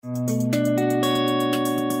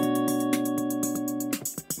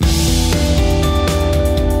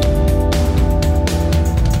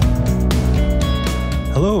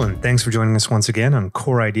Hello, and thanks for joining us once again on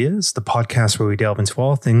Core Ideas, the podcast where we delve into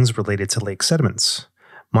all things related to lake sediments.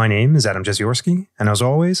 My name is Adam Jeziorski, and as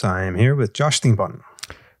always, I am here with Josh Steenbottom.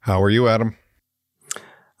 How are you, Adam?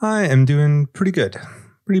 I am doing pretty good.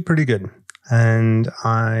 Pretty good. And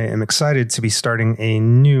I am excited to be starting a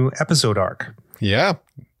new episode arc. Yeah,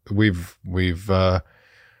 we've I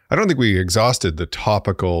don't think we exhausted the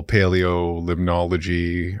topical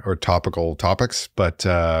paleolimnology or topical topics, but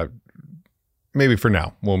maybe for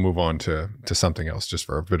now we'll move on to something else just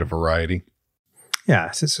for a bit of variety. Yeah,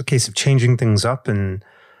 it's a case of changing things up and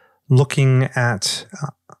looking at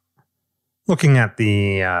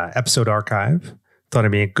the episode archive. Thought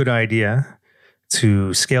it'd be a good idea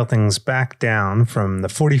to scale things back down from the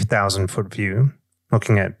 40,000 foot view,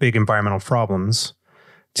 looking at big environmental problems,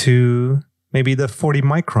 to maybe the 40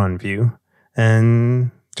 micron view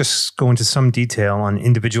and just go into some detail on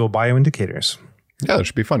individual bioindicators. Yeah, that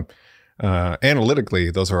should be fun.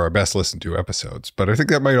 Analytically, those are our best listened to episodes, but I think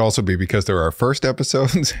that might also be because they're our first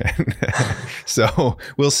episodes. So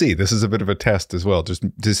we'll see. This is a bit of a test as well, just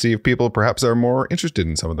to see if people perhaps are more interested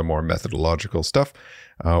in some of the more methodological stuff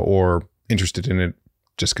or interested in it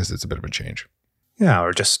just because it's a bit of a change. Yeah,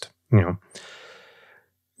 or just,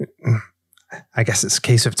 I guess it's a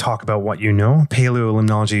case of talk about what you know,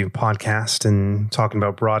 paleolimnology podcast, and talking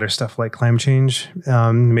about broader stuff like climate change.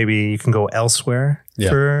 Maybe you can go elsewhere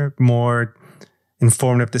for more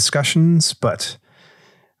informative discussions, but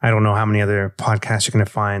I don't know how many other podcasts you're going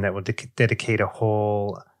to find that will dedicate a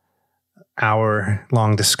whole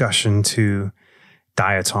hour-long discussion to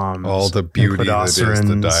diatoms, all the beauty that is the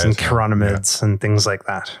diatom, and chironomids and things like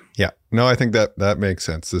that. Yeah, no, I think that makes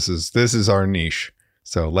sense. This is our niche.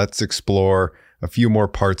 So let's explore a few more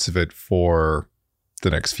parts of it for the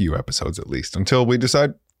next few episodes, at least, until we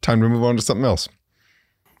decide time to move on to something else.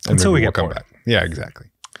 And until we get come back. Yeah, exactly.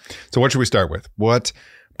 So what should we start with? What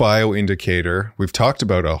bioindicator? We've talked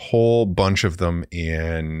about a whole bunch of them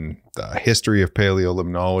in the history of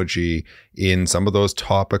paleolimnology, in some of those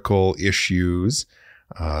topical issues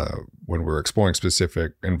when we're exploring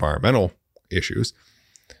specific environmental issues.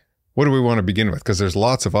 What do we want to begin with? Because there's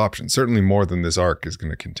lots of options, certainly more than this arc is going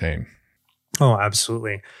to contain. Oh,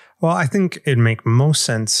 absolutely. Well, I think it'd make most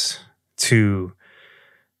sense to,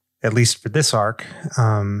 at least for this arc,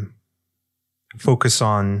 focus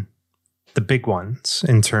on the big ones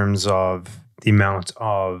in terms of the amount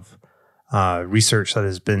of research that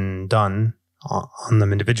has been done on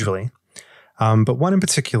them individually. But one in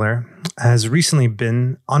particular has recently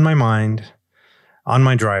been on my mind, on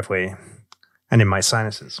my driveway, and in my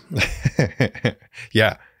sinuses.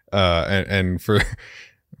 Yeah. And for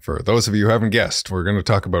those of you who haven't guessed, we're going to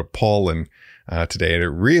talk about pollen today. And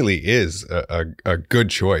it really is a good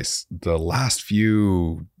choice. The last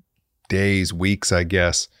few days, weeks, I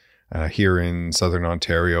guess, here in Southern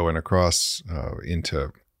Ontario and across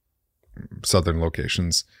into southern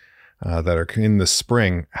locations that are in the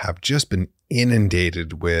spring have just been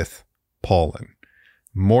inundated with pollen,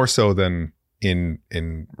 more so than in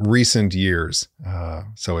recent years.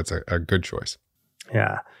 So it's a good choice.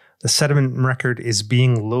 Yeah. The sediment record is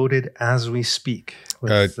being loaded as we speak.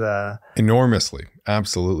 With, enormously.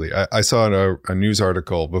 Absolutely. I saw a news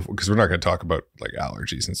article because we're not going to talk about like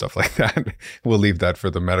allergies and stuff like that. We'll leave that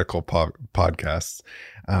for the medical podcasts.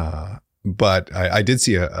 But I did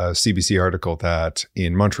see a CBC article that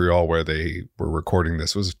in Montreal, where they were recording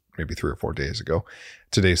this, was maybe 3 or 4 days ago.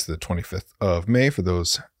 Today's the 25th of May for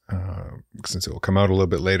those since it will come out a little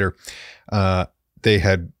bit later. They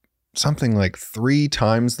had something like 3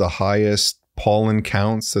 times the highest pollen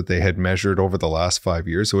counts that they had measured over the last 5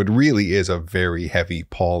 years. So it really is a very heavy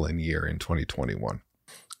pollen year in 2021.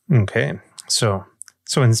 Okay. So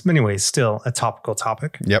in many ways, still a topical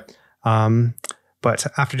topic. Yep. But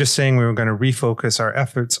after just saying we were going to refocus our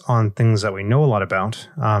efforts on things that we know a lot about,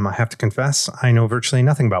 I have to confess, I know virtually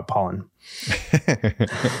nothing about pollen.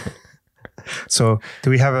 So do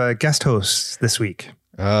we have a guest host this week?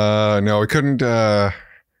 No, we couldn't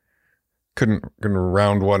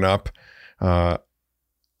round one up.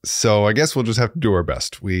 So I guess we'll just have to do our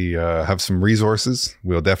best. We have some resources.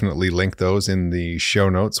 We'll definitely link those in the show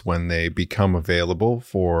notes when they become available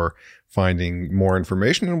for finding more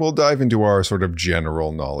information. And we'll dive into our sort of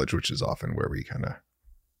general knowledge, which is often where we kind of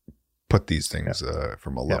put these things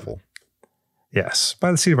from a level. Yes,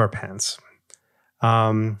 by the seat of our pants.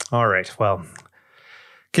 All right. Well,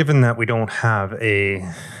 given that we don't have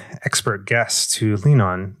a expert guest to lean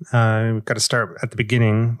on, we've got to start at the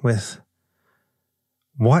beginning with,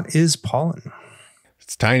 what is pollen?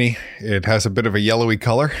 It's tiny. It has a bit of a yellowy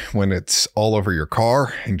color when it's all over your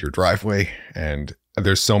car and your driveway. And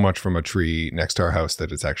there's so much from a tree next to our house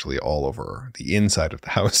that it's actually all over the inside of the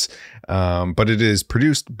house. But it is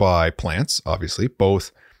produced by plants, obviously,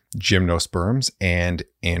 both gymnosperms and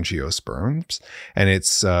angiosperms. And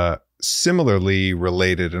it's similarly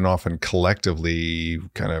related and often collectively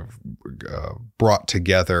kind of brought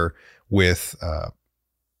together with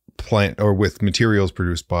plant or with materials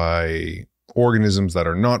produced by organisms that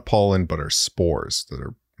are not pollen but are spores that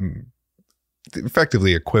are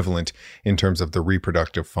effectively equivalent in terms of the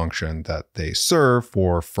reproductive function that they serve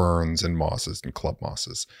for ferns and mosses and club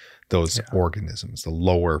mosses, those organisms, the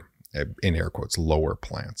lower, in air quotes, lower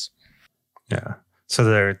plants. Yeah. So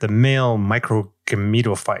they're the male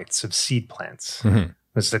microgametophytes of seed plants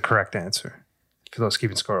was the correct answer for those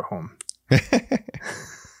keeping score at home.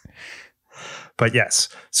 But yes,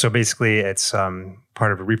 so basically it's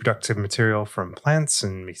part of a reproductive material from plants,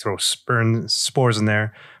 and we throw spores in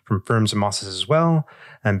there from ferns and mosses as well.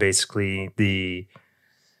 And basically the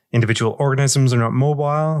individual organisms are not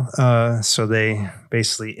mobile, so they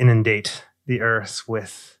basically inundate the earth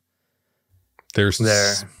with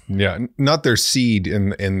not their seed in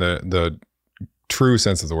the true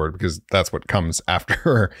sense of the word, because that's what comes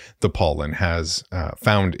after the pollen has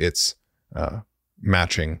found its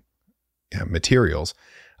matching materials,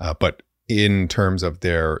 but in terms of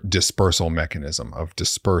their dispersal mechanism of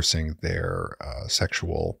dispersing their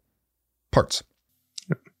sexual parts.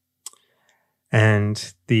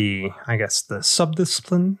 And the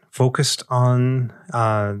subdiscipline focused on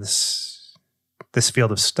this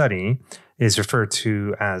field of study is referred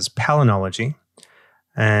to as palynology.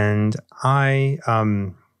 And I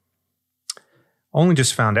only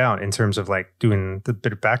just found out, in terms of like doing the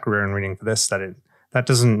bit of background reading for this, that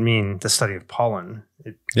doesn't mean the study of pollen.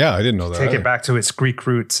 I didn't know that. Take it back to its Greek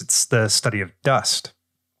roots. It's the study of dust,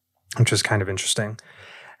 which is kind of interesting.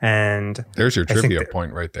 And there's your trivia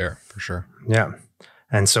point right there for sure. Yeah.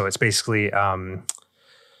 And so it's basically, and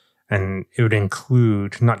it would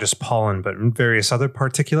include not just pollen, but various other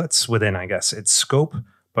particulates within, I guess, its scope.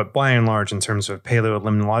 But by and large, in terms of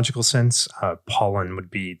paleolimnological sense, pollen would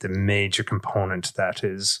be the major component that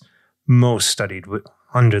is most studied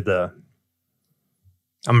under the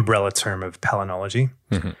umbrella term of palynology.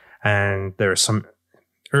 And there are some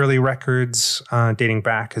early records dating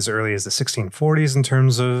back as early as the 1640s in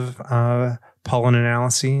terms of pollen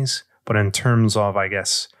analyses. But in terms of, I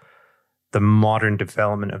guess, the modern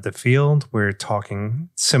development of the field, we're talking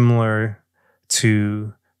similar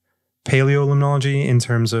to paleolimnology in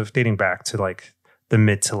terms of dating back to like the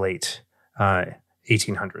mid to late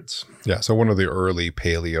 1800s. Yeah, so one of the early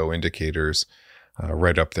paleo indicators,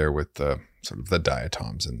 right up there with the sort of the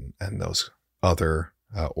diatoms and those other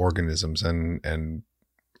organisms, and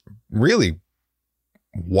really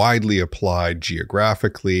widely applied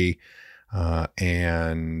geographically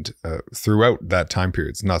and throughout that time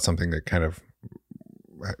period. It's not something that kind of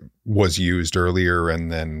was used earlier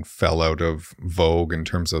and then fell out of vogue in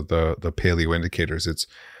terms of the paleo indicators. It's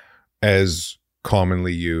as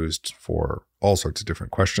commonly used for all sorts of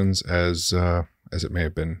different questions as it may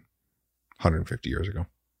have been 150 years ago.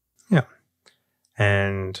 Yeah.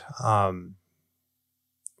 And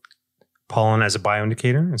pollen as a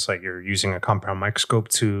bioindicator, it's like you're using a compound microscope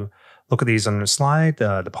to look at these on the slide.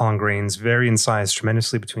 The pollen grains vary in size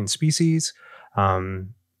tremendously between species.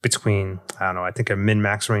 Between, I think a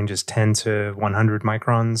min-max range is 10 to 100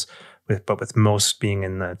 microns, but with most being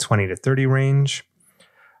in the 20 to 30 range.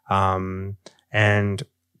 And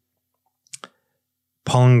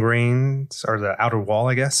pollen grains, or the outer wall,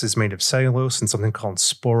 I guess, is made of cellulose and something called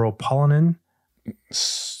sporopollenin.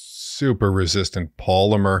 Super resistant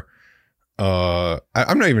polymer.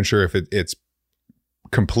 I'm not even sure if it's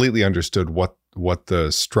completely understood what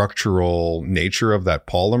the structural nature of that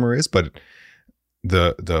polymer is, but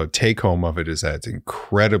the take home of it is that it's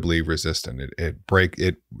incredibly resistant.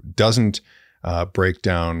 It doesn't break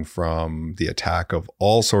down from the attack of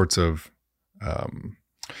all sorts of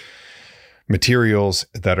materials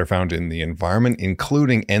that are found in the environment,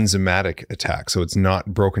 including enzymatic attacks. So it's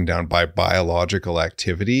not broken down by biological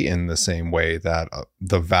activity in the same way that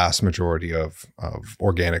the vast majority of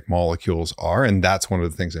organic molecules are. And that's one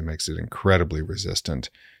of the things that makes it incredibly resistant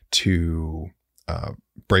to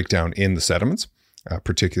breakdown in the sediments,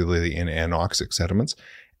 particularly in anoxic sediments.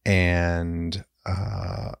 And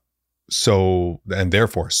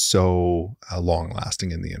therefore so long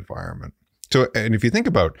lasting in the environment. So, and if you think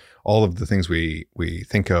about all of the things we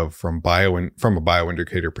think of from a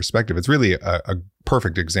bioindicator perspective, it's really a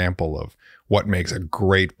perfect example of what makes a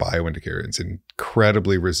great bioindicator. It's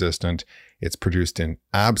incredibly resistant. It's produced in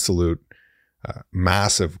absolute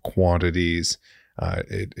massive quantities.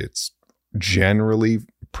 It's generally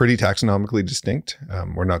pretty taxonomically distinct.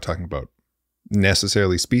 We're not talking about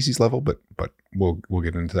necessarily species level, but we'll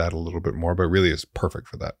get into that a little bit more. But really, is perfect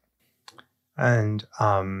for that. And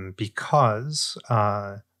because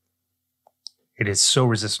it is so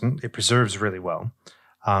resistant, it preserves really well.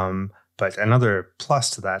 But another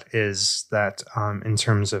plus to that is that in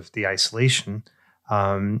terms of the isolation,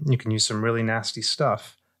 you can use some really nasty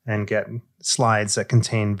stuff and get slides that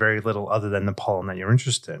contain very little other than the pollen that you're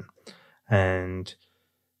interested in. And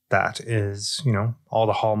that is, all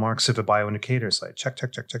the hallmarks of a bioindicator slide. Check.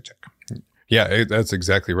 Yeah, that's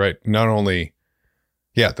exactly right. Not only,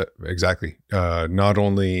 exactly. Not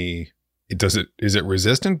only is it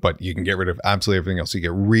resistant, but you can get rid of absolutely everything else. You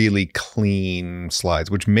get really clean slides,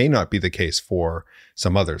 which may not be the case for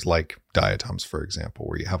some others, like diatoms, for example,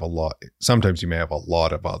 where you have sometimes you may have a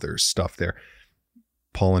lot of other stuff there.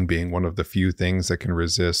 Pollen being one of the few things that can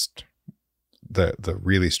resist the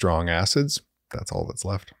really strong acids. That's all that's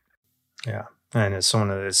left. Yeah. And as someone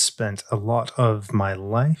that has spent a lot of my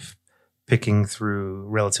life picking through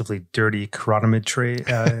relatively dirty chironomid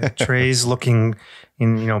trays, looking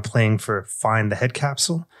in, playing for find the head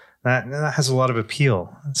capsule, that has a lot of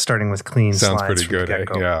appeal, starting with clean Sounds slides. Sounds pretty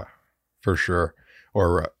good. Yeah, for sure.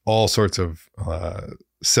 Or all sorts of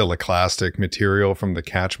siliclastic material from the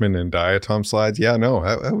catchment and diatom slides. Yeah, no,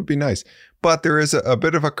 that would be nice. But there is a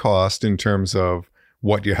bit of a cost in terms of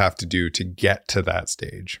what you have to do to get to that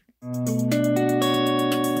stage.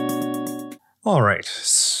 All right.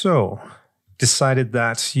 So decided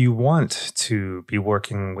that you want to be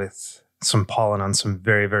working with some pollen on some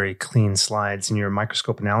very, very clean slides in your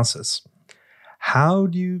microscope analysis. How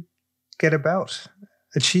do you get about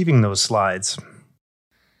achieving those slides?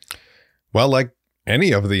 Well, like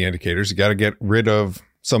any of the indicators, you got to get rid of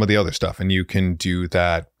some of the other stuff. And you can do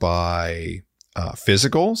that by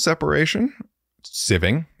physical separation,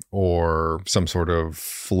 sieving, or some sort of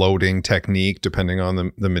floating technique, depending on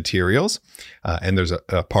the materials. And there's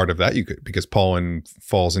a part of that because pollen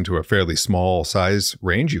falls into a fairly small size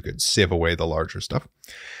range, you could sieve away the larger stuff.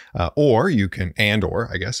 Or you can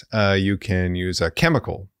use a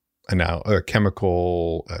chemical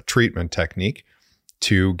treatment technique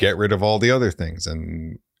to get rid of all the other things.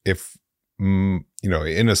 And if, in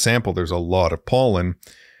a sample, there's a lot of pollen,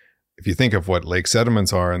 if you think of what lake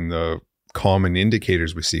sediments are and the common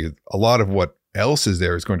indicators we see, a lot of what else is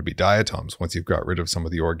there is going to be diatoms once you've got rid of some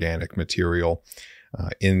of the organic material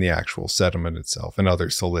in the actual sediment itself and other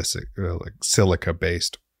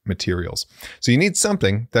silica-based materials. So you need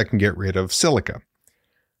something that can get rid of silica.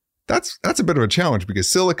 That's a bit of a challenge because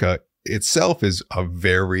silica itself is a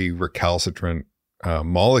very recalcitrant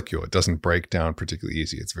molecule. It doesn't break down particularly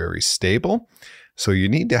easy. It's very stable. So you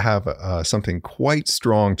need to have something quite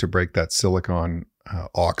strong to break that silicon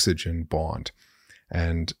oxygen bond.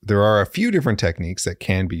 And there are a few different techniques that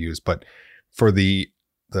can be used, but for the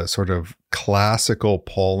sort of classical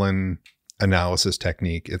pollen analysis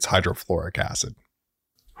technique, it's hydrofluoric acid.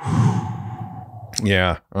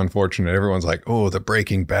 Yeah, unfortunate. Everyone's like, oh, the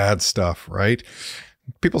Breaking Bad stuff, right?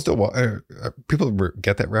 People still people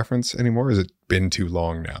get that reference anymore? Has it been too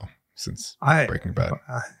long now since Breaking Bad?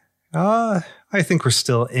 I think we're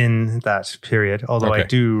still in that period, although okay. I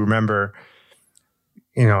do remember,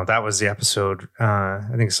 that was the episode, I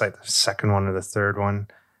think it's like the second one or the third one,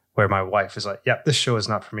 where my wife is like, yep, this show is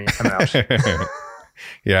not for me. I'm out.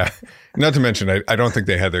 Yeah. Not to mention, I don't think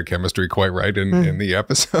they had their chemistry quite right in the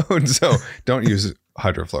episode. So don't use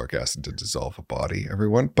hydrofluoric acid to dissolve a body,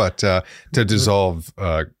 everyone. But to dissolve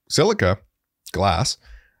silica, glass,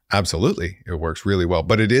 absolutely, it works really well.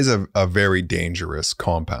 But it is a very dangerous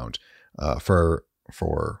compound for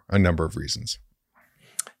a number of reasons.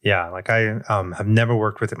 Yeah, like I have never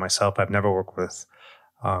worked with it myself. I've never worked with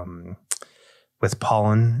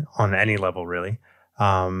pollen on any level, really.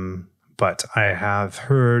 But I have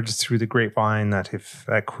heard through the grapevine that if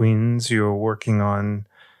at Queen's you're working on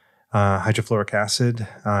hydrofluoric acid,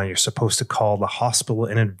 you're supposed to call the hospital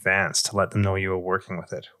in advance to let them know you are working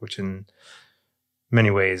with it, which in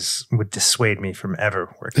many ways would dissuade me from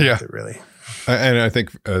ever working with it, really. And I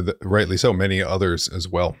think rightly so, many others as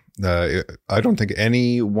well. I don't think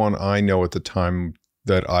anyone I know at the time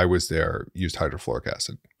that I was there used hydrofluoric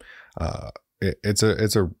acid. It's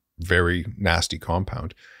a very nasty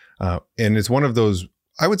compound. And it's one of those,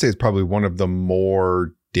 I would say it's probably one of the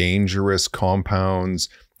more dangerous compounds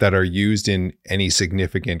that are used in any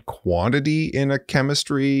significant quantity in a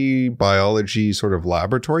chemistry, biology sort of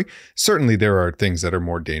laboratory. Certainly there are things that are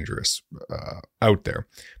more dangerous out there,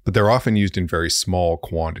 but they're often used in very small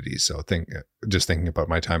quantities. So just thinking about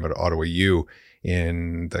my time at Ottawa U,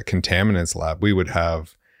 in the contaminants lab, we would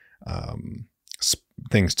have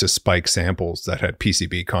things to spike samples that had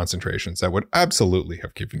PCB concentrations that would absolutely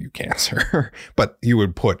have given you cancer. But you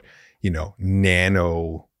would put,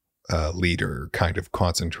 nano liter kind of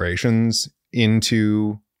concentrations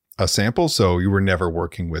into a sample, so you were never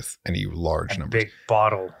working with any large numbers. Big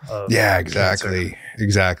bottle of exactly.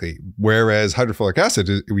 Whereas hydrofluoric acid,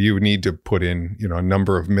 you would need to put in a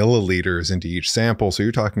number of milliliters into each sample. So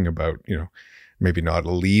you're talking about maybe not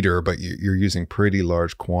a liter, but you're using pretty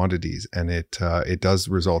large quantities, and it does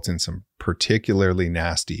result in some particularly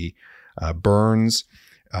nasty burns.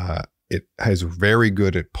 It is very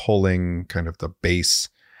good at pulling kind of the base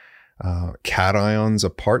cations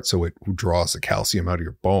apart, so it draws the calcium out of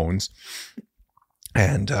your bones.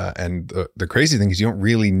 And the crazy thing is, you don't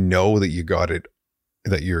really know that you got it,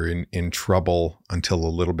 that you're in trouble until a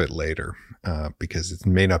little bit later, because it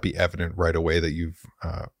may not be evident right away that you've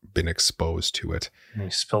been exposed to it. And you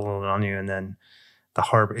spill it on you, and then the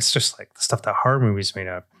horror. It's just like the stuff that horror movies made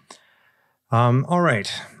up. All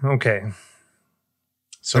right, okay.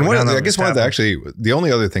 So and the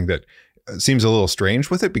only other thing that seems a little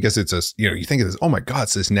strange with it, because it's you think of this, oh my God,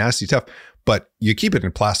 it's this nasty stuff, but you keep it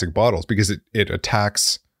in plastic bottles because it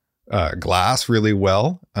attacks glass really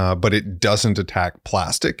well, but it doesn't attack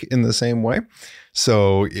plastic in the same way.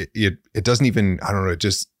 So it doesn't even, I don't know, it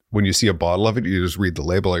just, when you see a bottle of it, you just read the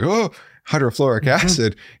label like, oh, hydrofluoric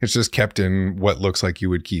acid. It's just kept in what looks like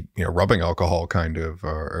you would keep, rubbing alcohol kind of,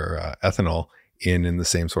 or ethanol in the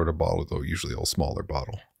same sort of bottle, though usually a smaller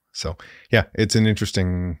bottle. So yeah, it's an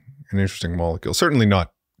interesting molecule. Certainly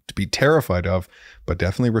not to be terrified of, but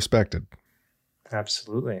definitely respected.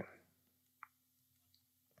 Absolutely.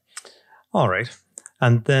 All right.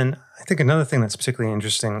 And then I think another thing that's particularly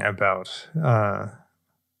interesting about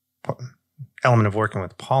element of working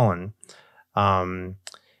with pollen,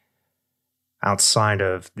 outside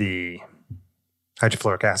of the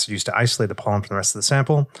hydrofluoric acid used to isolate the pollen from the rest of the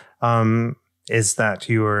sample, is that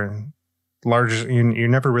you're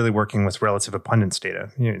never really working with relative abundance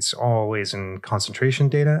data. It's always in concentration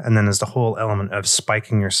data. And then there's the whole element of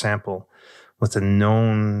spiking your sample with a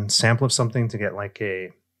known sample of something to get like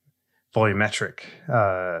a volumetric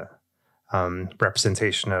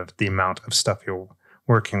representation of the amount of stuff you're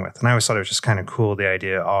working with. And I always thought it was just kind of cool, the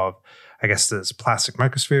idea of, I guess there's plastic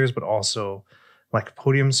microspheres, but also like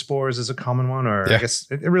podium spores is a common one, or I guess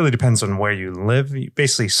it really depends on where you live.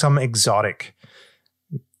 Basically, some exotic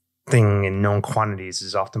thing in known quantities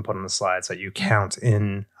is often put on the slides that you count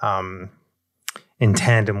in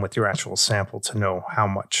tandem with your actual sample to know how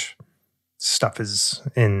much stuff is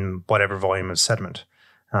in whatever volume of sediment.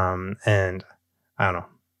 And I don't know.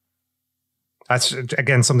 That's,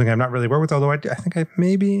 again, something I've not really worked with, although I think I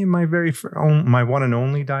maybe my my one and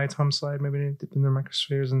only diatom slide, maybe they dipped in their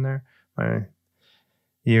microspheres in there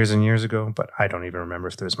years and years ago, but I don't even remember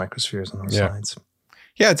if there's microspheres on those slides.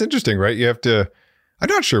 Yeah, it's interesting, right? I'm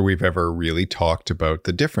not sure we've ever really talked about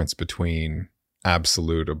the difference between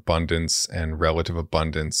absolute abundance and relative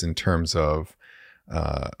abundance in terms of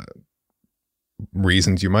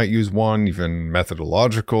reasons you might use one, even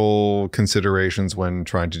methodological considerations when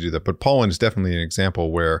trying to do that. But pollen is definitely an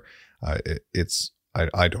example where I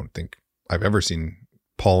don't think I've ever seen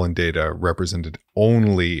pollen data represented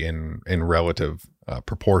only in relative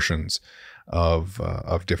proportions of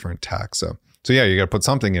different taxa. So yeah, you got to put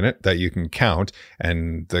something in it that you can count.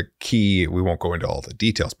 And the key, we won't go into all the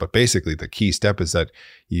details, but basically the key step is that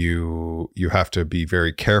you have to be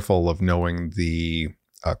very careful of knowing the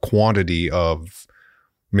quantity of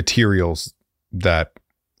materials that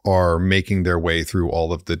are making their way through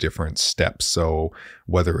all of the different steps. So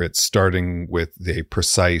whether it's starting with a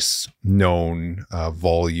precise known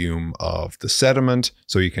volume of the sediment,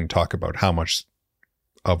 so you can talk about how much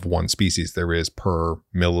of one species there is per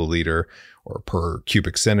milliliter or per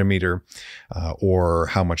cubic centimeter, or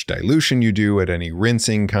how much dilution you do at any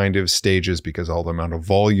rinsing kind of stages, because all the amount of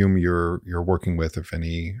volume you're working with, if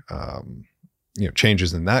any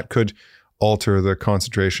changes in that could alter the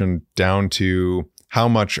concentration, down to how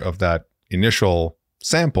much of that initial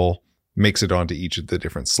sample makes it onto each of the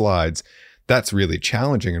different slides. That's really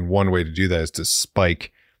challenging. And one way to do that is to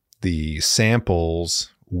spike the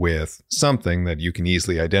samples with something that you can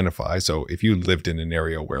easily identify. So if you lived in an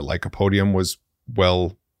area where Lycopodium was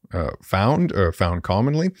well found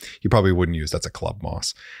commonly, you probably wouldn't use, that's a club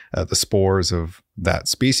moss, the spores of that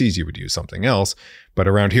species. You would use something else. But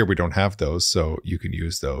around here, we don't have those. So you can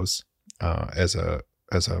use those as a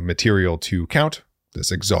material to count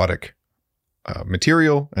this exotic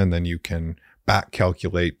material. And then you can back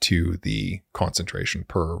calculate to the concentration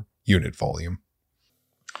per unit volume.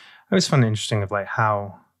 I always find it interesting of like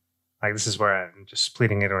how like this is where I'm just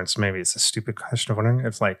pleading ignorance. Maybe it's a stupid question of wondering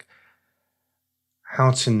if like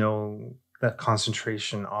how to know that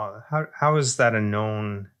concentration. How is that a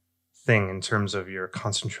known thing in terms of your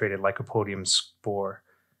concentrated Lycopodium spore?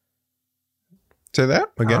 Say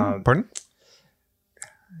that again. Pardon?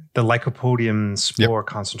 The Lycopodium spore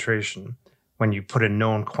concentration when you put a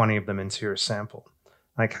known quantity of them into your sample.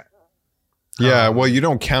 Like, well, you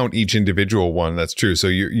don't count each individual one. That's true. So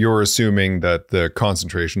you're assuming that the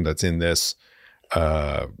concentration that's in this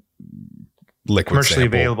liquid commercially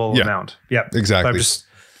sample, available amount. Yeah, exactly.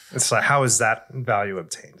 It's like, how is that value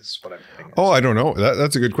obtained? Is what I'm thinking. Oh, I don't know.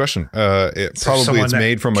 That's a good question. It probably it's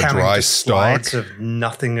made from a dry stock. Of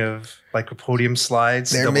nothing of Lycopodium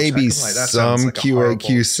slides. There may be some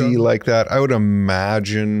QA/QC like that. I would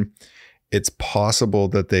imagine it's possible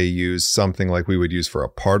that they use something like we would use for a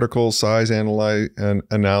particle size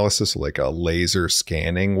analysis, like a laser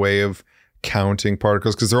scanning way of counting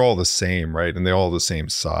particles, because they're all the same, right? And they're all the same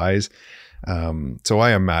size. So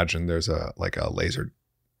I imagine there's a laser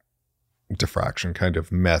diffraction kind of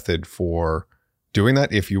method for doing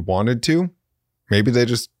that if you wanted to. Maybe they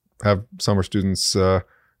just have summer students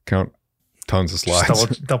count tons of slides.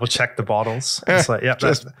 Just double check the bottles. It's like,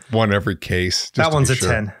 just one every case. That one's a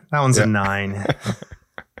 10. That one's a 9.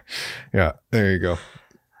 Yeah, there you go.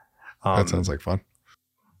 That sounds like fun.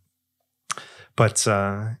 But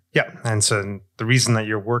and so the reason that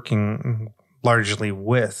you're working largely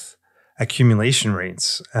with accumulation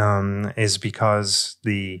rates is because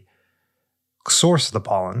the source of the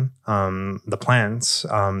pollen, the plants,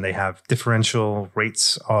 they have differential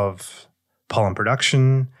rates of pollen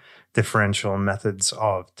production, differential methods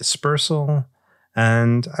of dispersal.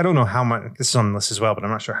 And I don't know how much, this is on the list as well, but I'm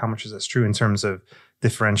not sure how much is this true in terms of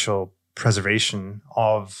differential preservation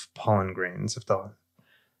of pollen grains. If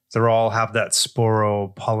they all have that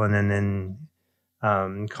sporopollenin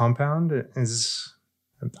compound,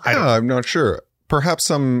 I'm not sure. Perhaps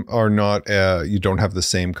some are not, you don't have the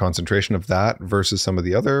same concentration of that versus some of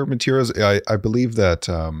the other materials. I believe that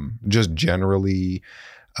just generally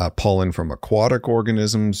pollen from aquatic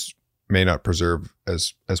organisms may not preserve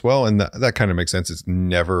as well. And that kind of makes sense. It's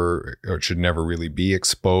never, or it should never really be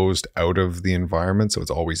exposed out of the environment. So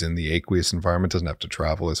it's always in the aqueous environment, doesn't have to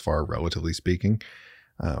travel as far, relatively speaking.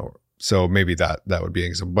 So maybe that would be an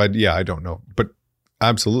example. But yeah, I don't know. But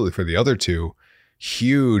absolutely for the other two,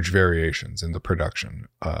 huge variations in the production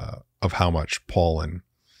of how much pollen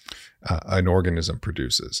an organism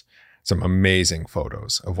produces. Some amazing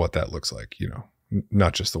photos of what that looks like,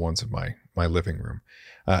 not just the ones in my living room.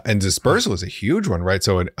 And dispersal is a huge one, right?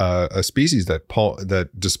 So a species that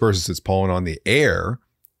disperses its pollen on the air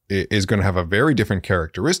is going to have a very different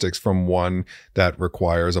characteristics from one that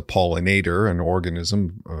requires a pollinator, an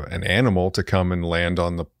organism, an animal to come and land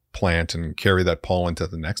on the plant and carry that pollen to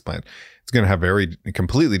the next plant. It's going to have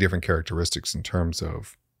completely different characteristics in terms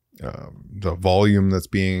of the volume that's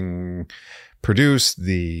being produced,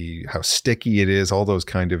 how sticky it is, all those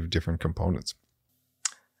kind of different components.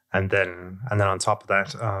 And then on top of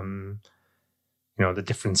that, the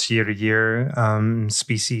difference year to year,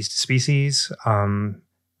 species to species.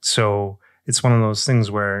 So it's one of those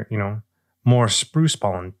things where, more spruce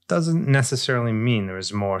pollen doesn't necessarily mean there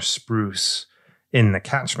is more spruce in the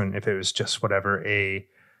catchment if it was just whatever a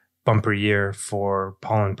bumper year for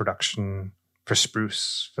pollen production for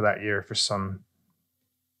spruce for that year for some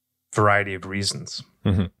variety of reasons.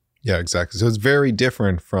 Mm-hmm. Yeah, exactly. So it's very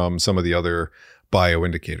different from some of the other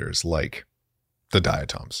bioindicators like the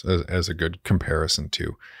diatoms as a good comparison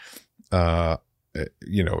to, a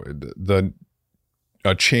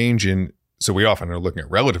change in, so we often are looking at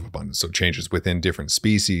relative abundance. So changes within different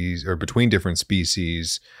species or between different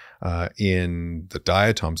species in the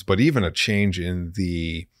diatoms, but even a change in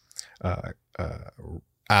the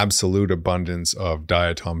absolute abundance of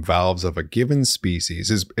diatom valves of a given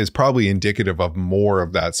species is probably indicative of more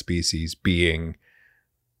of that species being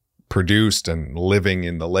produced and living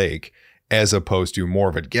in the lake, as opposed to more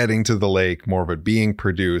of it getting to the lake, more of it being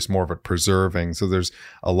produced, more of it preserving. So there's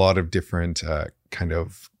a lot of different kind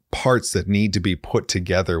of parts that need to be put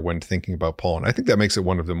together when thinking about pollen. I think that makes it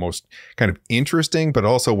one of the most kind of interesting, but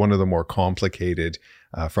also one of the more complicated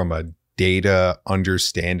from a data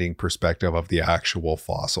understanding perspective of the actual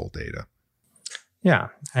fossil data. Yeah.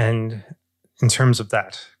 And in terms of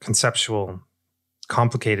that conceptual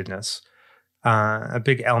complicatedness, a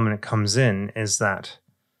big element that comes in is that,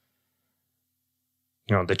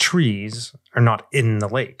 the trees are not in the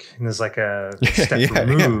lake. And there's like a step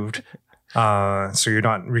removed. Yeah. So you're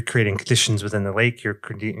not recreating conditions within the lake. You're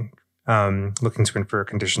looking to infer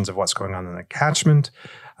conditions of what's going on in the catchment.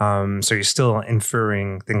 So you're still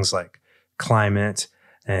inferring things like climate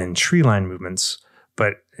and tree line movements,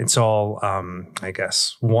 but it's all, I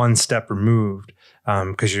guess, one step removed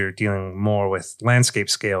because you're dealing more with landscape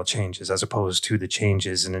scale changes as opposed to the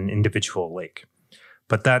changes in an individual lake.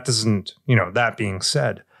 But that doesn't, that being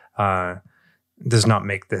said, does not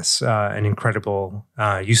make this an incredible,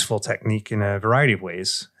 useful technique in a variety of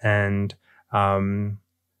ways, and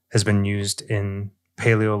has been used in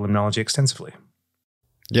paleolimnology extensively.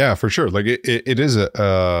 Yeah, for sure. Like it is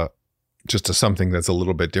just something that's a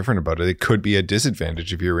little bit different about it. It could be a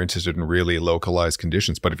disadvantage if you're interested in really localized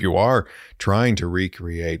conditions. But if you are trying to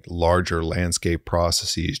recreate larger landscape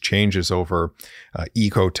processes, changes over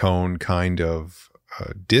ecotone kind of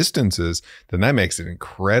distances, then that makes it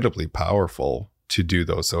incredibly powerful to do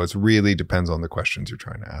those. So it really depends on the questions you're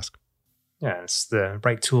trying to ask. Yeah, it's the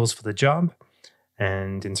right tools for the job.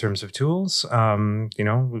 And in terms of tools,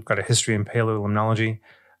 we've got a history in paleolimnology.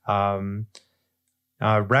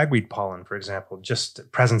 Ragweed pollen, for example,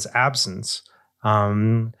 just presence absence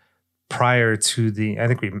prior to the. I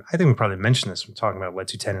think we probably mentioned this when talking about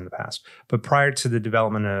lead-210 in the past. But prior to the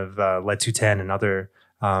development of lead-210 and other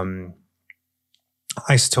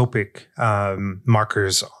isotopic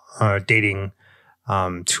markers, dating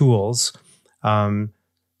tools,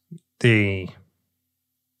 the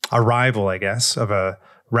arrival, I guess, of a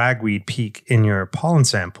ragweed peak in your pollen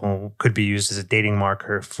sample could be used as a dating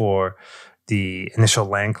marker for the initial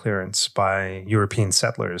land clearance by European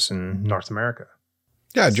settlers in North America.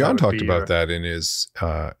 Yeah, so John talked about that in his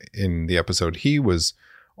in the episode he was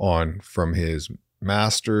on from his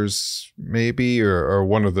master's, maybe, or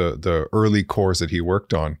one of the early cores that he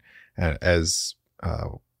worked on, as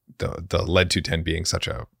the lead-210 being such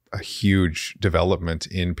a huge development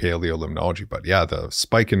in paleolimnology. But yeah, the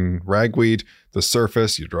spike in ragweed, the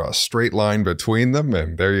surface, you draw a straight line between them,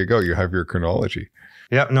 and there you go. You have your chronology.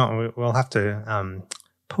 Yeah, no, we'll have to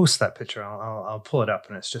post that picture. I'll pull it up,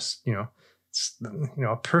 and it's just it's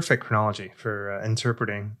a perfect chronology for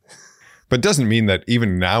interpreting. But doesn't mean that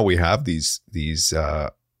even now we have these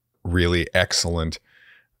really excellent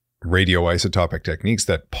radioisotopic techniques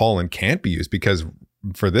that pollen can't be used, because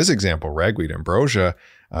for this example, ragweed ambrosia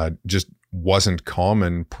just wasn't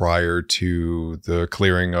common prior to the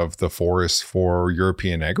clearing of the forests for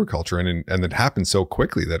European agriculture. And it happened so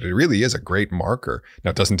quickly that it really is a great marker.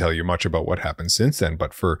 Now, it doesn't tell you much about what happened since then,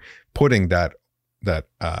 but for putting that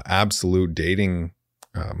absolute dating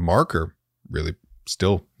marker, really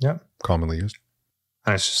still commonly used.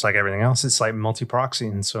 And it's just like everything else. It's like multi-proxy.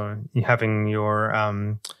 And so having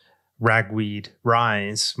your ragweed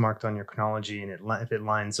rise marked on your chronology, and if it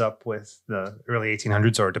lines up with the early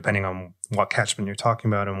 1800s, or depending on what catchment you're talking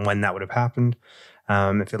about and when that would have happened,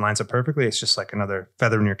 if it lines up perfectly, it's just like another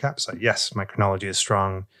feather in your cap. It's like, yes, my chronology is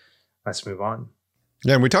strong. Let's move on.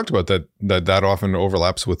 Yeah, and we talked about that often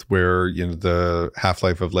overlaps with where the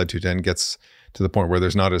half-life of lead-210 gets to the point where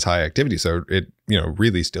there's not as high activity. So it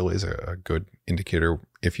really still is a good indicator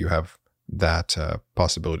if you have that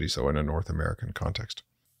possibility. So in a North American context.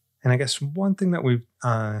 And I guess one thing that we've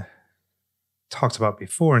talked about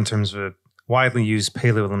before in terms of a widely used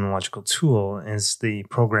paleolimnological tool is the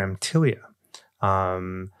program Tilia,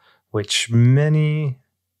 which many,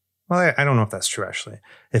 well, I don't know if that's true, actually.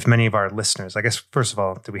 If many of our listeners, I guess, first of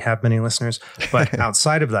all, do we have many listeners? But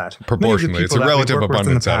outside of that, proportionally, it's a relative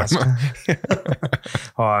abundance, Adam.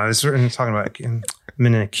 I was certainly talking about, I'm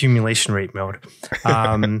in an accumulation rate mode.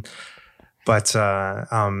 But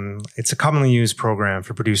it's a commonly used program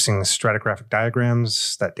for producing stratigraphic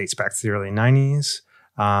diagrams that dates back to the early 90s.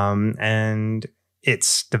 And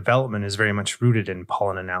its development is very much rooted in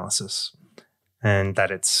pollen analysis, and that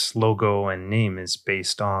its logo and name is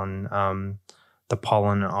based on the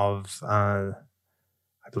pollen of, I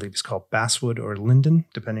believe it's called basswood or linden,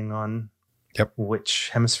 depending on which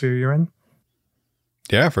hemisphere you're in.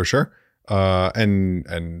 Yeah, for sure.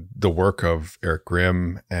 And the work of Eric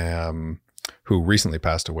Grimm, who recently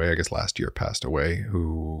passed away, I guess last year passed away,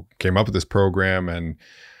 who came up with this program, and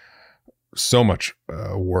so much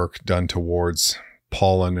work done towards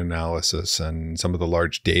pollen analysis and some of the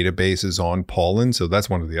large databases on pollen. So that's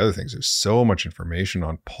one of the other things. There's so much information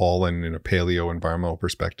on pollen in a paleo environmental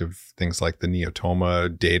perspective, things like the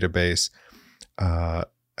Neotoma database.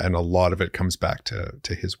 And a lot of it comes back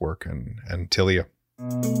to his work and Tilia.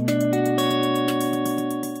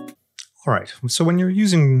 All right. So when you're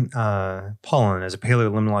using pollen as a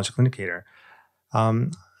paleolimnological indicator,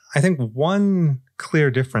 I think one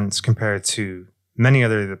clear difference compared to many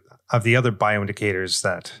of the other bioindicators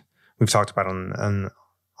that we've talked about on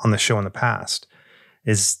the show in the past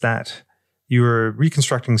is that you're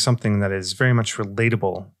reconstructing something that is very much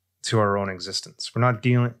relatable to our own existence. We're not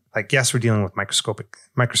dealing, we're dealing with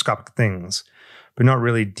microscopic things, but not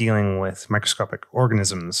really dealing with microscopic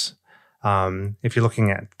organisms. If you're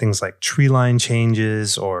looking at things like tree line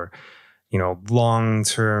changes or,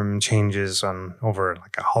 long-term changes over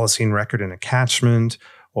like a Holocene record in a catchment,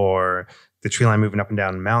 or the tree line moving up and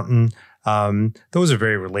down a mountain, those are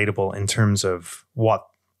very relatable in terms of what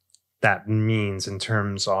that means in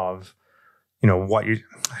terms of, what I'm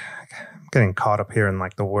getting caught up here in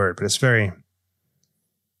like the word, but it's very,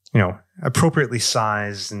 appropriately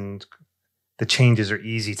sized, and the changes are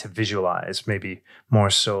easy to visualize, maybe more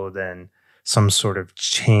so than some sort of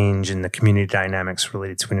change in the community dynamics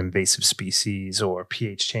related to an invasive species or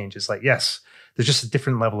pH changes. Like, yes, there's just a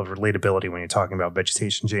different level of relatability when you're talking about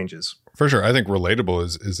vegetation changes. For sure. I think relatable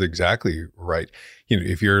is exactly right.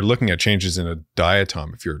 If you're looking at changes in a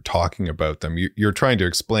diatom, if you're talking about them, you're trying to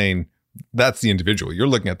explain that's the individual. You're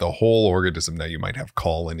looking at the whole organism. Now you might have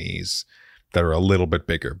colonies that are a little bit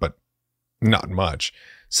bigger, but not much.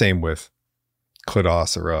 Same with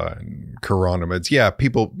Cladocera and chironomids. Yeah,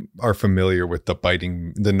 people are familiar with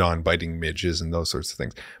the non-biting midges and those sorts of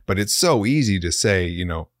things. But it's so easy to say,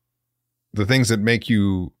 the things that make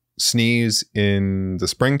you sneeze in the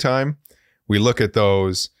springtime, we look at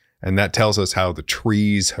those and that tells us how the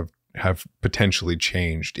trees have potentially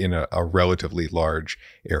changed in a relatively large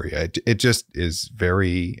area. It just is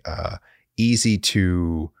very easy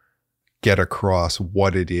to get across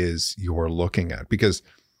what it is you're looking at, because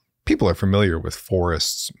people are familiar with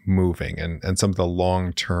forests moving and some of the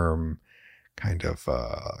long-term kind of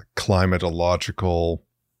climatological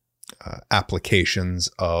applications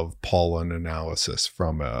of pollen analysis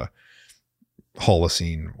from a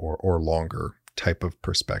Holocene or longer type of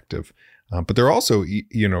perspective. But they're also,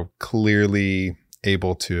 clearly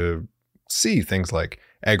able to see things like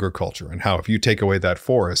agriculture and how if you take away that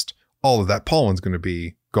forest, all of that pollen is going to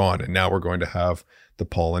be gone. And now we're going to have the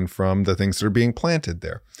pollen from the things that are being planted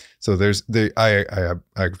there. So I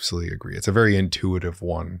absolutely agree. It's a very intuitive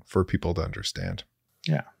one for people to understand.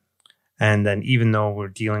 Yeah. And then even though we're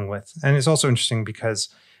dealing with, and it's also interesting because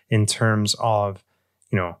in terms of,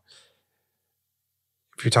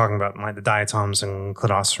 if you're talking about like the diatoms and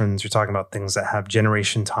cladocerans, you're talking about things that have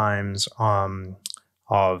generation times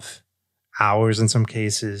of hours in some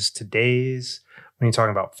cases to days. When you're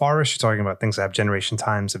talking about forests, you're talking about things that have generation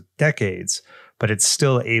times of decades, but it's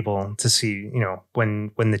still able to see,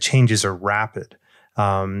 when the changes are rapid,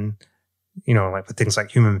 like with things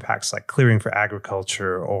like human impacts, like clearing for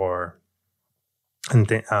agriculture, or in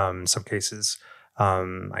some cases,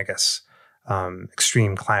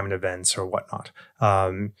 extreme climate events or whatnot.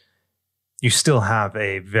 You still have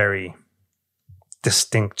a very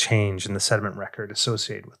distinct change in the sediment record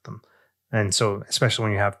associated with them. And so, especially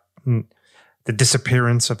when you have the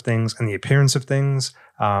disappearance of things and the appearance of things,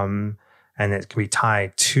 and it can be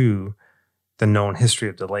tied to the known history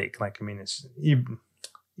of the lake. It's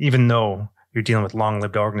even though you're dealing with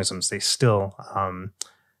long-lived organisms, they still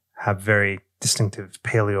have very distinctive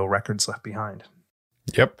paleo records left behind.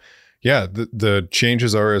 Yep. Yeah, the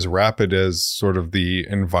changes are as rapid as sort of the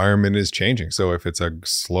environment is changing. So if it's a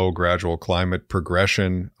slow, gradual climate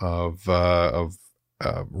progression of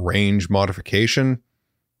range modification,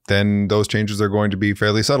 then those changes are going to be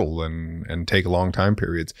fairly subtle and take long time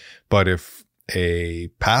periods. But if a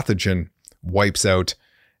pathogen wipes out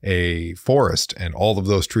a forest and all of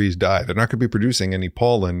those trees die, they're not going to be producing any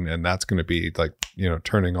pollen, and that's going to be like,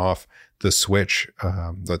 turning off the switch,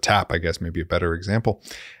 the tap, I guess, maybe a better example.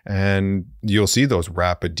 And you'll see those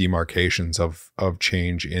rapid demarcations of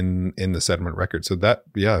change in the sediment record. So that,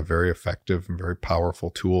 very effective and very powerful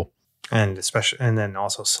tool. And then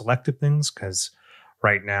also selective things, because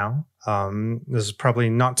right now, there's probably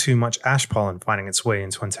not too much ash pollen finding its way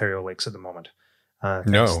into Ontario lakes at the moment.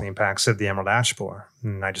 Thanks to the impacts of the emerald ash borer.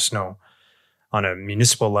 And I just know on a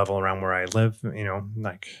municipal level around where I live,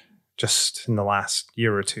 like just in the last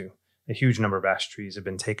year or two, a huge number of ash trees have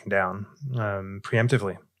been taken down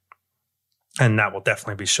preemptively. And that will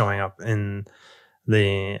definitely be showing up in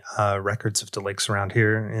the records of the lakes around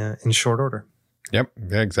here in short order. Yep,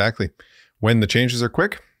 yeah, exactly. When the changes are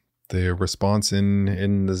quick, the response in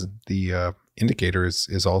the indicator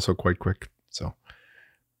is also quite quick. So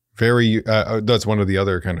very, that's one of the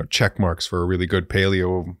other kind of check marks for a really good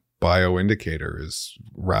paleo bioindicator is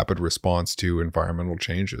rapid response to environmental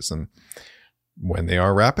changes. And when they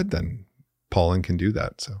are rapid, then pollen can do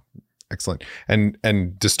that. So excellent.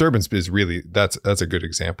 And disturbance is really, that's a good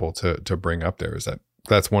example to bring up there, is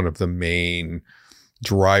that's one of the main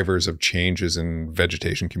drivers of changes in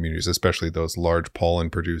vegetation communities, especially those large pollen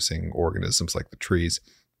producing organisms like the trees.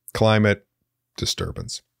 Climate,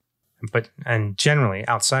 disturbance. And generally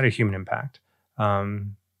outside of human impact,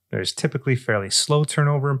 there's typically fairly slow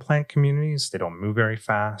turnover in plant communities. They don't move very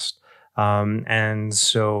fast. And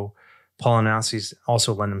so pollen analyses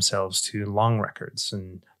also lend themselves to long records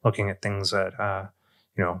and looking at things that,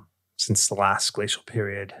 since the last glacial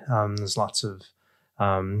period. There's lots of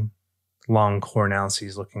long core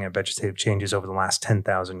analyses looking at vegetative changes over the last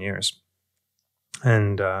 10,000 years.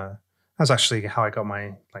 And that's actually how I got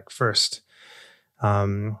my first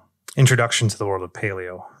introduction to the world of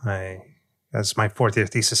paleo. As my fourth year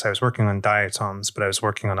thesis, I was working on diatoms, but I was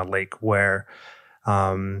working on a lake where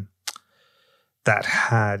that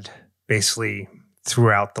had basically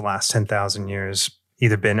throughout the last 10,000 years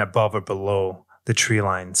either been above or below the tree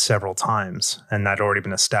line several times, and that had already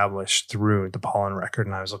been established through the pollen record.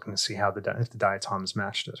 And I was looking to see how if the diatoms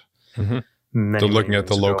matched it. Mm-hmm. So looking at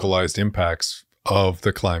the localized impacts of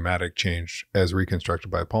the climatic change as reconstructed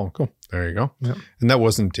by pollen. Cool. There you go. Yep. And that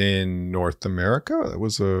wasn't in North America. That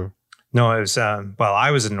was No, it was.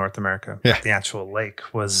 I was in North America. Yeah. The actual lake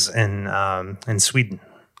was in Sweden.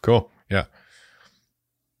 Cool. Yeah.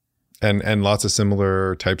 And lots of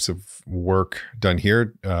similar types of work done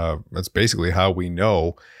here. That's basically how we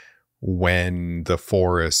know when the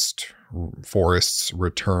forests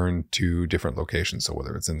return to different locations. So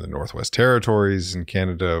whether it's in the Northwest Territories in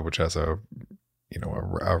Canada, which has a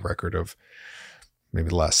record of maybe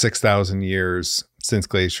the last 6,000 years since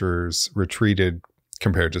glaciers retreated,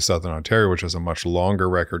 compared to Southern Ontario, which has a much longer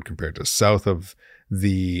record compared to south of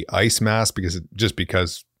the ice mass,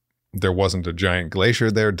 because there wasn't a giant glacier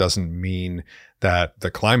there doesn't mean that the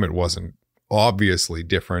climate wasn't obviously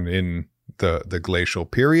different in the glacial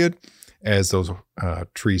period as those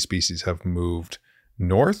tree species have moved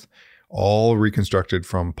north, all reconstructed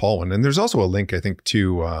from pollen. And there's also a link, I think,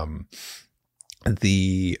 to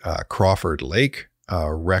the Crawford Lake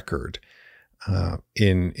record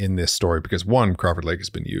in this story, because one, Crawford Lake has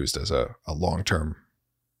been used as a long-term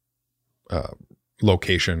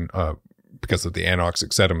location because of the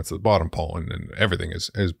anoxic sediments at the bottom, pollen and everything is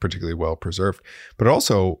particularly well preserved. But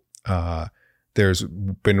also there's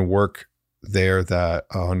been work there that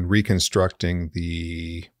on reconstructing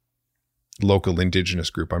the local indigenous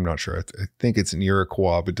group. I'm not sure. I think it's an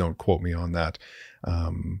Iroquois, but don't quote me on that.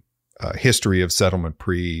 History of settlement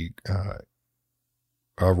pre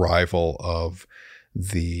arrival of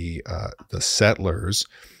the settlers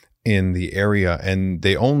in the area, and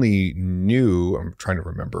they only knew, I'm trying to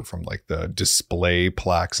remember from like the display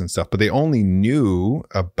plaques and stuff, but they only knew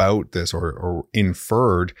about this or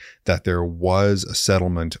inferred that there was a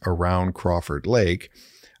settlement around Crawford Lake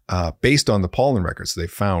based on the pollen records. So they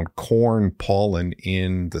found corn pollen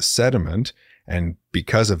in the sediment, and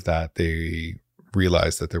because of that, they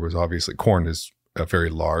realized that there was obviously, corn is a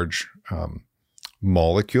very large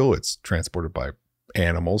molecule. It's transported by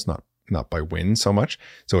animals, not by wind so much.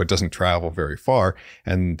 So it doesn't travel very far.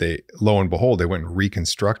 And they, lo and behold, they went and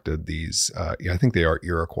reconstructed these, I think they are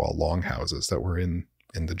Iroquois longhouses that were in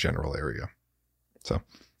the general area. So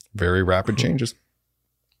very rapid changes.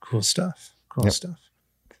 Cool stuff.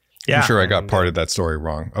 Yeah. I'm sure I got part of that story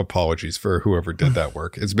wrong. Apologies for whoever did that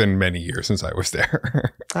work. It's been many years since I was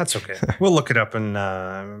there. That's okay. We'll look it up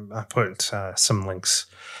and put some links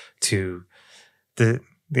to the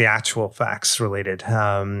actual facts related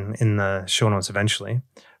in the show notes eventually.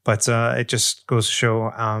 But it just goes to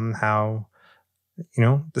show how,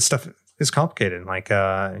 the stuff is complicated. Like,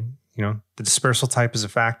 the dispersal type is a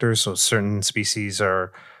factor. So certain species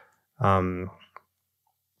are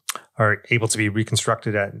able to be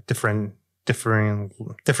reconstructed at differing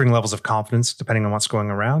levels of confidence depending on what's going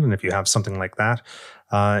around. And if you have something like that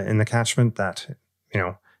in the catchment that,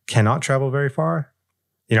 cannot travel very far,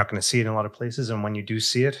 you're not going to see it in a lot of places. And when you do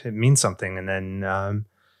see it, it means something. And then,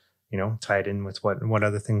 tie it in with what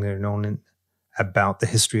other thing they're known about the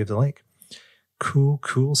history of the lake.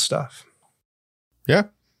 Cool stuff. Yeah.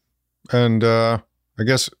 And I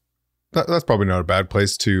guess that's probably not a bad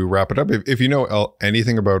place to wrap it up. If you know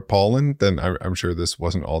anything about pollen, then I'm sure this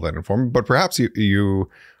wasn't all that informative. But perhaps you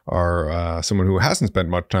are someone who hasn't spent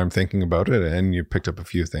much time thinking about it, and you picked up a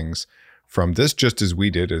few things from this, just as we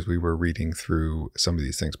did as we were reading through some of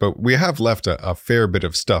these things. But we have left a fair bit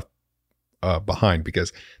of stuff behind,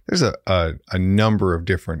 because there's a number of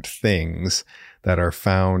different things that are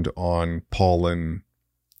found on pollen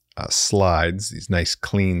slides, these nice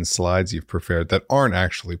clean slides you've prepared that aren't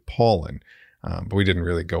actually pollen. But we didn't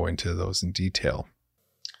really go into those in detail.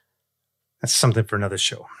 That's something for another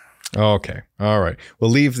show. Okay. All right.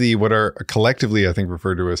 We'll leave what are collectively, I think,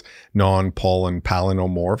 referred to as non-pollen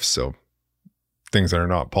palynomorphs. So things that are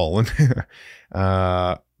not pollen.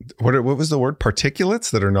 What was the word?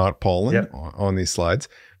 Particulates that are not pollen on these slides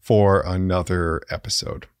for another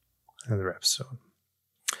episode.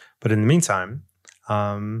 But in the meantime,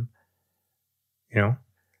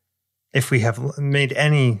 if we have made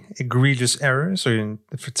any egregious errors, or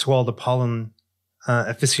if it's all the pollen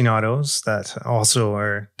aficionados that also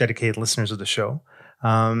are dedicated listeners of the show,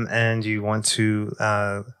 and you want to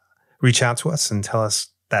reach out to us and tell us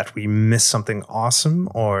that we missed something awesome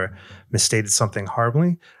or misstated something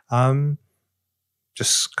horribly,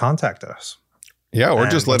 just contact us. Yeah, or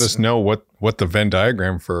just let us know what the Venn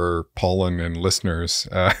diagram for pollen and listeners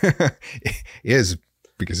is,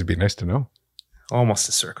 because it'd be nice to know. Almost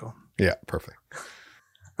a circle. Yeah, perfect.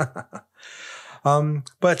 But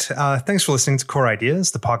thanks for listening to Core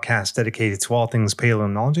Ideas, the podcast dedicated to all things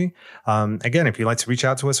paleolimnology. Again, if you'd like to reach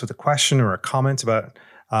out to us with a question or a comment about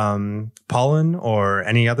pollen or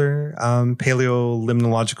any other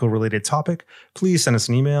paleolimnological related topic, please send us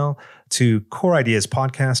an email to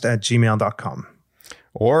coreideaspodcast@gmail.com.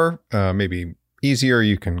 Or maybe easier,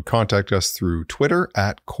 you can contact us through Twitter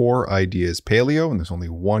at Core Ideas Paleo, and there's only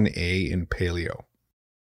one A in paleo.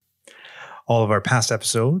 All of our past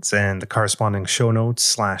episodes and the corresponding show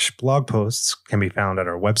notes / blog posts can be found at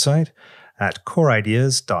our website at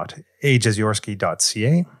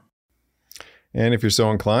coreideas.ajeziorski.ca. And if you're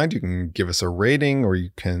so inclined, you can give us a rating or you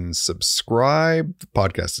can subscribe. The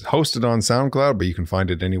podcast is hosted on SoundCloud, but you can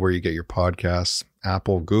find it anywhere you get your podcasts: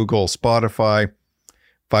 Apple, Google, Spotify.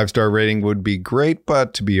 5-star rating would be great,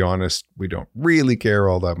 but to be honest, we don't really care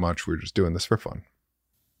all that much. We're just doing this for fun.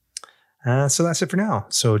 So that's it for now.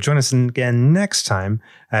 So join us again next time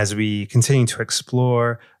as we continue to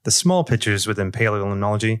explore the small pictures within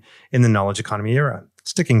paleolimnology in the knowledge economy era,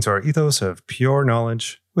 sticking to our ethos of pure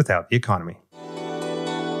knowledge without the economy.